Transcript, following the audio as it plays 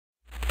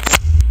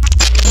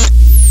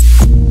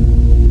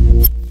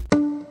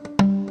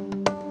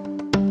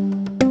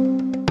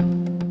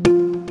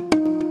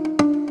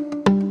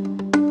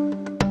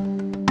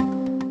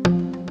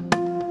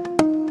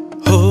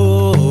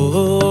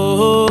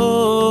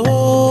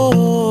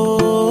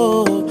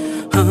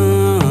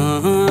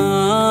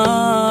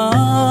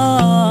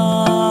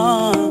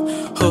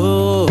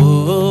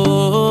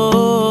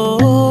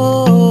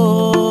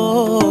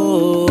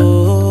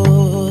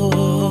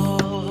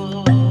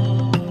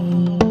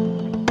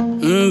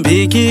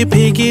भीगी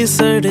भीगी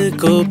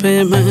सड़कों पे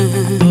मैं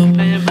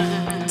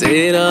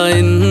तेरा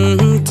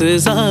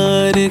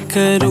इंतजार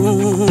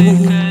करूं,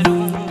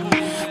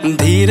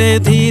 धीरे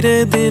धीरे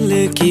दिल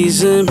की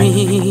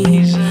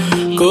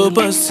ज़मीं को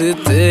बस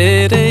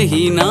तेरे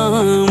ही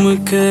नाम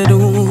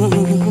करूं।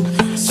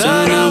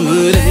 सनम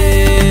रे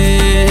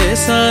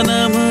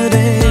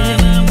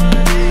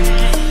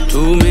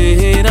तू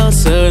मेरा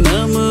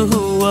सनम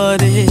हुआ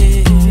रे,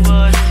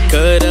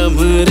 करम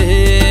रे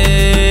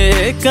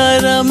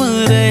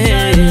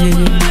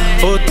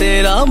ओ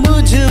तेरा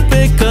मुझ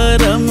पे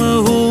करम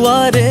हुआ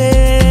रे।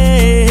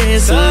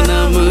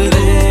 सनम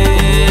रे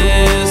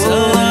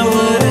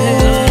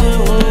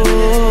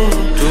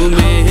तू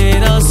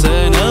मेरा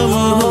सनम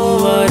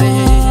हुआ रे,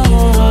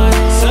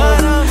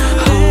 सनम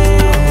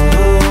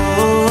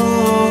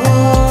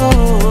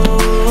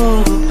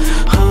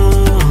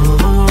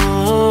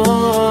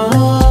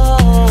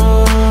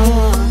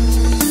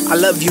I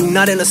love you,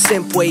 not in a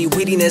simp way.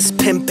 Weediness,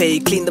 pimp a,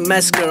 clean the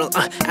mess, girl.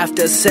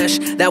 After a sesh,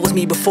 that was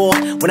me before.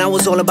 When I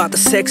was all about the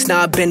sex,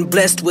 now I've been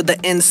blessed with the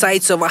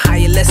insights of a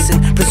higher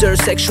lesson. Preserve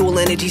sexual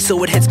energy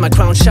so it hits my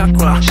crown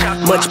chakra.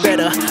 Much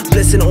better,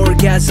 bliss and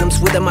orgasms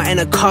within my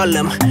inner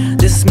column.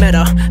 This is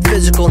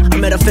metaphysical,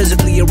 I'm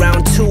metaphysically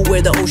around too,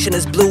 where the ocean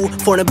is blue.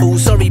 Fornaboo,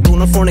 sorry boo,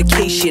 no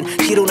fornication.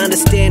 She don't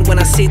understand when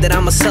I say that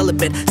I'm a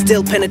celibate.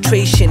 Still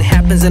penetration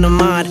happens in her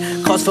mind,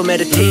 cause for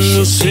meditation.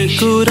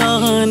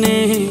 मुस्कुराने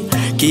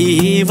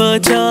की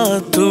वजह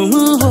तुम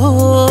हो,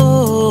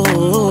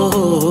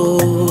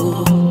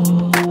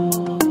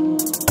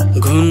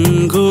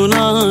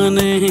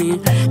 गुनगुनाने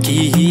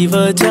की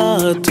वजह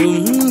तुम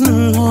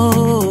हो।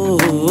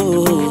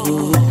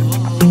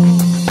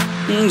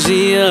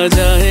 जिया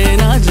जाए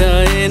ना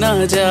जाए ना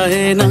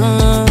जाए ना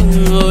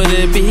और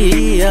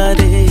पिया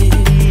रे,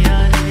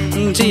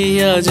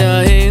 जिया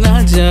जाए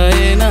ना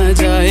जाए ना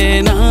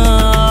जाए ना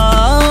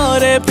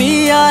और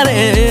पिया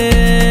रे,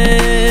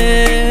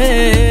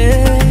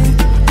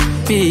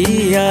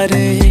 पिया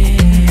रे।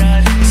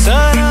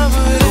 सनम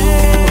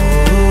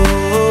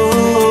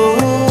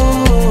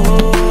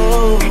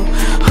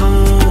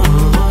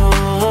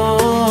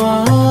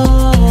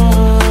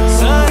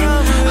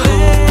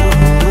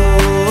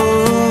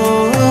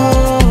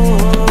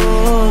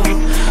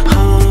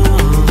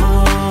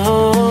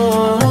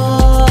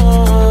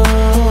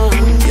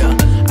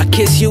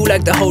you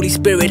like the Holy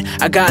Spirit.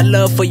 I got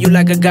love for you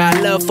like I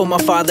got love for my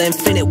Father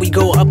Infinite. We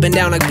go up and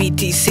down like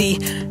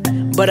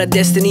BTC, but our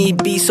destiny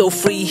be so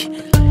free.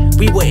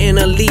 We were in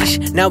a leash,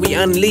 now we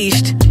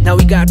unleashed. Now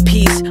we got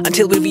peace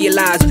until we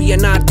realize we are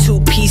not two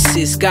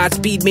pieces.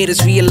 Godspeed made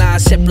us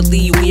realize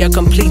separately we are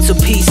complete, so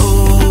peace.